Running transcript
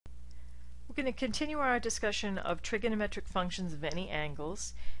We're going to continue our discussion of trigonometric functions of any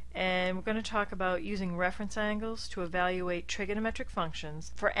angles, and we're going to talk about using reference angles to evaluate trigonometric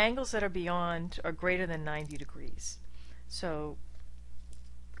functions for angles that are beyond or greater than 90 degrees. So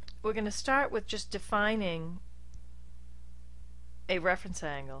we're going to start with just defining a reference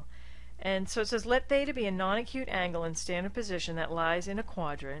angle. And so it says, let theta be a non-acute angle in standard position that lies in a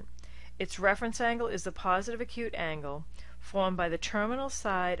quadrant. Its reference angle is the positive acute angle formed by the terminal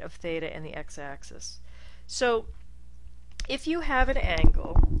side of theta and the x-axis. So if you have an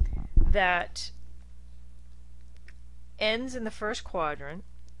angle that ends in the first quadrant,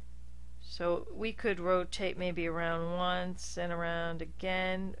 so we could rotate maybe around once and around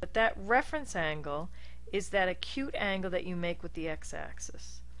again, but that reference angle is that acute angle that you make with the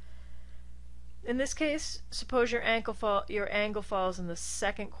x-axis. In this case, suppose your angle falls in the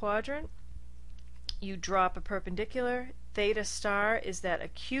second quadrant. You drop a perpendicular. Theta star is that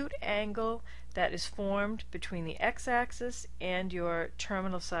acute angle that is formed between the x-axis and your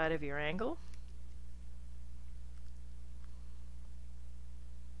terminal side of your angle.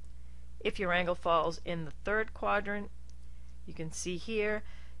 If your angle falls in the third quadrant, you can see here,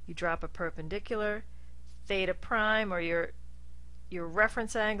 you drop a perpendicular. Theta prime, or your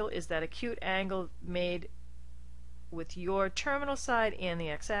reference angle, is that acute angle made with your terminal side and the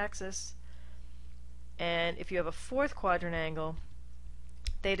x-axis. And if you have a fourth quadrant angle,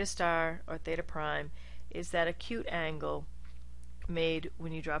 theta star or theta prime is that acute angle made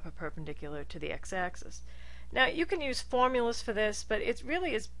when you drop a perpendicular to the x-axis. Now you can use formulas for this, but it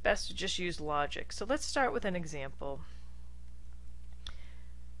really is best to just use logic. So let's start with an example.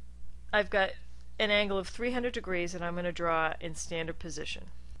 I've got an angle of 300 degrees and I'm going to draw in standard position.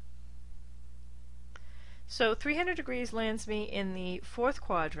 So 300 degrees lands me in the fourth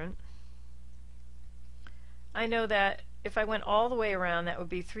quadrant. I know that if I went all the way around, that would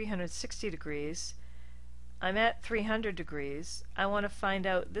be 360 degrees. I'm at 300 degrees. I want to find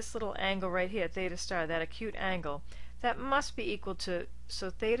out this little angle right here, theta star, that acute angle. That must be equal to, so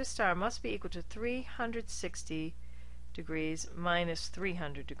theta star must be equal to 360 degrees minus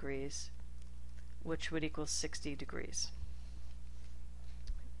 300 degrees, which would equal 60 degrees.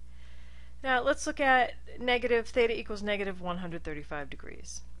 Now let's look at negative theta equals negative 135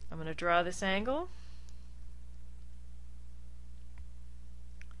 degrees. I'm going to draw this angle.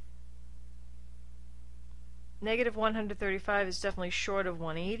 Negative 135 is definitely short of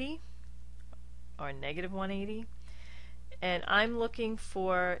 180, or negative 180. And I'm looking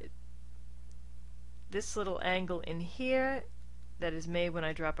for this little angle in here that is made when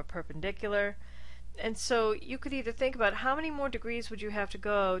I drop a perpendicular. And so you could either think about how many more degrees would you have to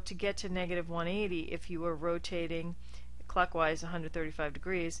go to get to negative 180 if you were rotating clockwise 135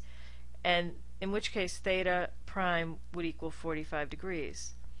 degrees, and in which case theta prime would equal 45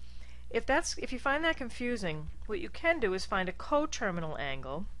 degrees. If you find that confusing, what you can do is find a coterminal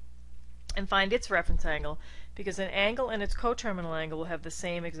angle and find its reference angle, because an angle and its coterminal angle will have the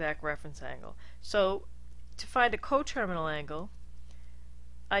same exact reference angle. So to find a coterminal angle,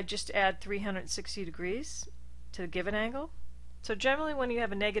 I just add 360 degrees to the given angle. So generally when you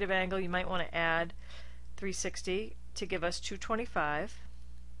have a negative angle, you might want to add 360 to give us 225.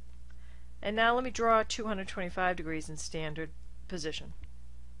 And now let me draw 225 degrees in standard position.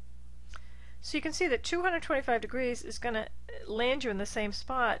 So you can see that 225 degrees is going to land you in the same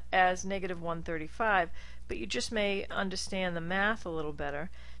spot as negative 135, but you just may understand the math a little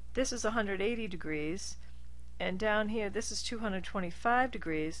better. This is 180 degrees, and down here this is 225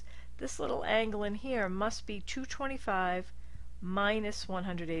 degrees. This little angle in here must be 225 minus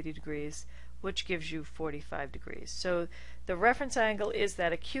 180 degrees, which gives you 45 degrees. So the reference angle is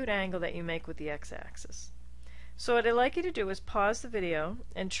that acute angle that you make with the x-axis. So what I'd like you to do is pause the video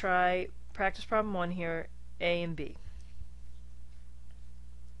and try practice problem 1 here, A and B.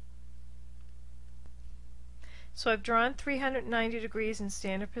 So I've drawn 390 degrees in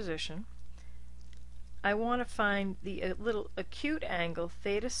standard position. I want to find the little acute angle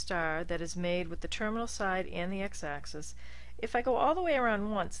theta star that is made with the terminal side and the x-axis. If I go all the way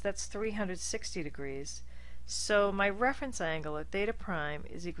around once, that's 360 degrees. So my reference angle at theta prime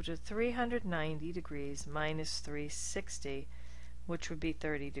is equal to 390 degrees minus 360, which would be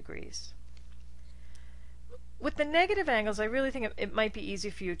 30 degrees. With the negative angles, I really think it might be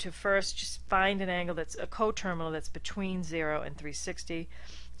easy for you to first just find an angle that's a coterminal that's between 0 and 360.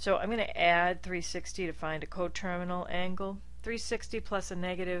 So I'm going to add 360 to find a coterminal angle. 360 plus a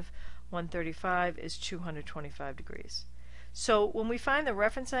negative 135 is 225 degrees. So when we find the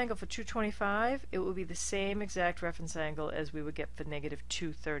reference angle for 225, it will be the same exact reference angle as we would get for negative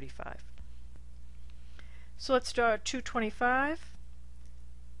 235. So let's draw 225.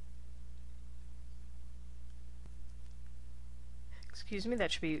 excuse me,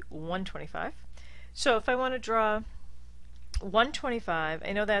 that should be 125. So if I want to draw 125,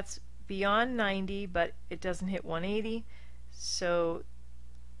 I know that's beyond 90, but it doesn't hit 180, so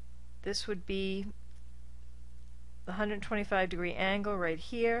this would be the 125 degree angle right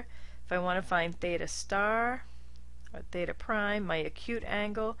here. If I want to find theta star or theta prime, my acute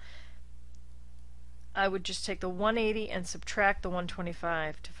angle, I would just take the 180 and subtract the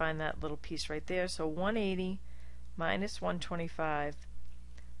 125 to find that little piece right there. So 180 minus 125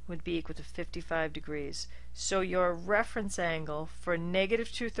 would be equal to 55 degrees. So your reference angle for negative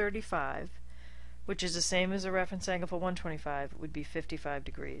 235, which is the same as the reference angle for 125, would be 55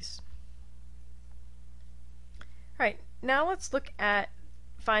 degrees. Alright, now let's look at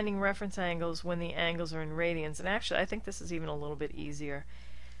finding reference angles when the angles are in radians. And actually, I think this is even a little bit easier.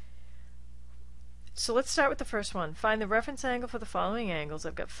 So let's start with the first one. Find the reference angle for the following angles.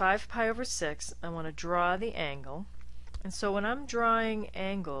 I've got 5 pi over 6. I want to draw the angle. And so when I'm drawing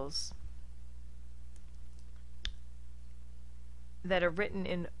angles that are written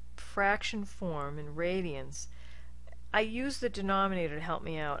in fraction form, in radians, I use the denominator to help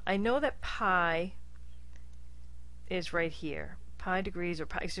me out. I know that pi is right here. Pi degrees, or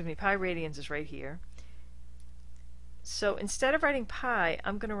pi radians is right here. So instead of writing pi,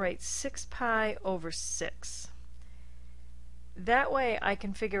 I'm going to write 6 pi over 6. That way I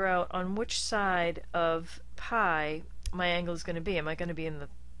can figure out on which side of pi my angle is going to be. Am I going to be in the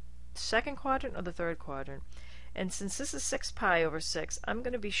second quadrant or the third quadrant? And since this is 6 pi over 6, I'm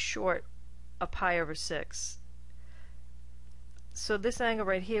going to be short a pi over 6. So this angle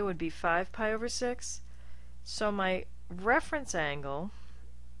right here would be 5 pi over 6. So my reference angle,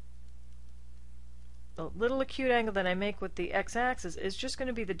 the little acute angle that I make with the x-axis, is just going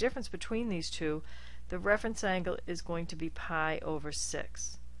to be the difference between these two. The reference angle is going to be pi over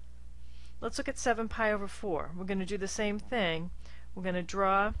 6. Let's look at 7 pi over 4. We're going to do the same thing. We're going to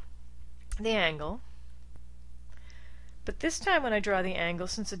draw the angle. But this time when I draw the angle,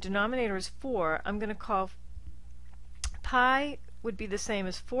 since the denominator is 4, I'm going to call pi would be the same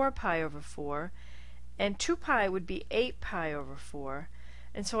as 4 pi over 4, and 2 pi would be 8 pi over 4.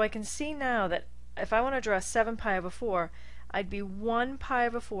 And so I can see now that if I want to draw 7 pi over 4, I'd be 1 pi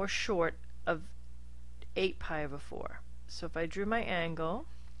over 4 short of 8 pi over 4. So if I drew my angle,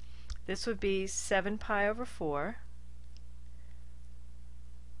 this would be 7 pi over 4.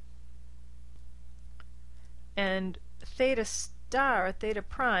 And theta star, theta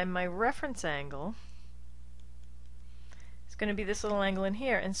prime, my reference angle, is going to be this little angle in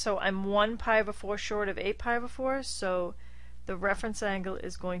here. And so I'm 1 pi over 4 short of 8 pi over 4, so the reference angle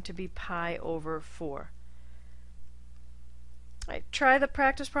is going to be pi over 4. Right, try the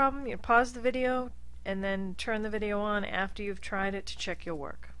practice problem. You pause the video and then turn the video on after you've tried it to check your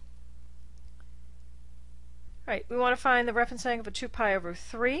work. Right, we want to find the reference angle for 2 pi over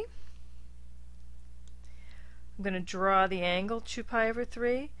 3. I'm going to draw the angle 2 pi over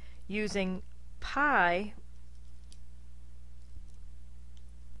 3 using pi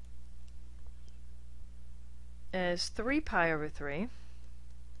as 3 pi over 3.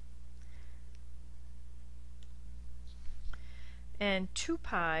 And 2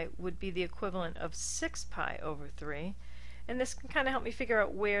 pi would be the equivalent of 6 pi over 3. And this can kind of help me figure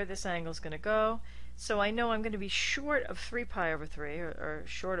out where this angle is going to go. So I know I'm going to be short of 3 pi over 3, or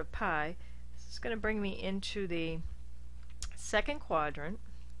short of pi. This is going to bring me into the second quadrant.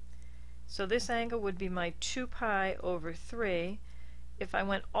 So this angle would be my 2 pi over 3. If I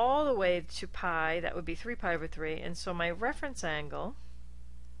went all the way to pi, that would be 3 pi over 3. And so my reference angle,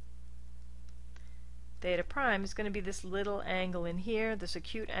 theta prime, is going to be this little angle in here, this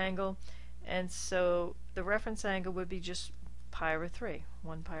acute angle. And so the reference angle would be just pi over 3,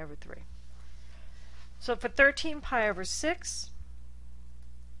 1 pi over 3. So for 13 pi over 6,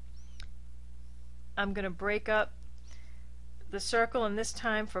 I'm going to break up the circle, and this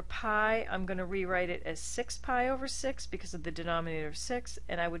time for pi I'm going to rewrite it as 6 pi over 6 because of the denominator of 6,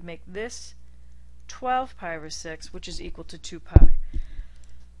 and I would make this 12 pi over 6, which is equal to 2 pi.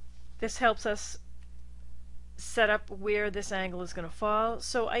 This helps us set up where this angle is going to fall.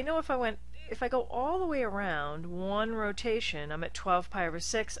 So I know if I go all the way around one rotation, I'm at 12 pi over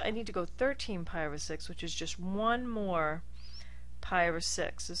 6. I need to go 13 pi over 6, which is just one more pi over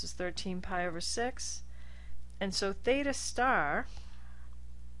 6. This is 13 pi over 6. And so theta star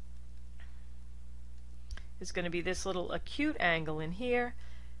is going to be this little acute angle in here,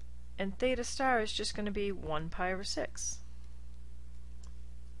 and theta star is just going to be 1 pi over 6.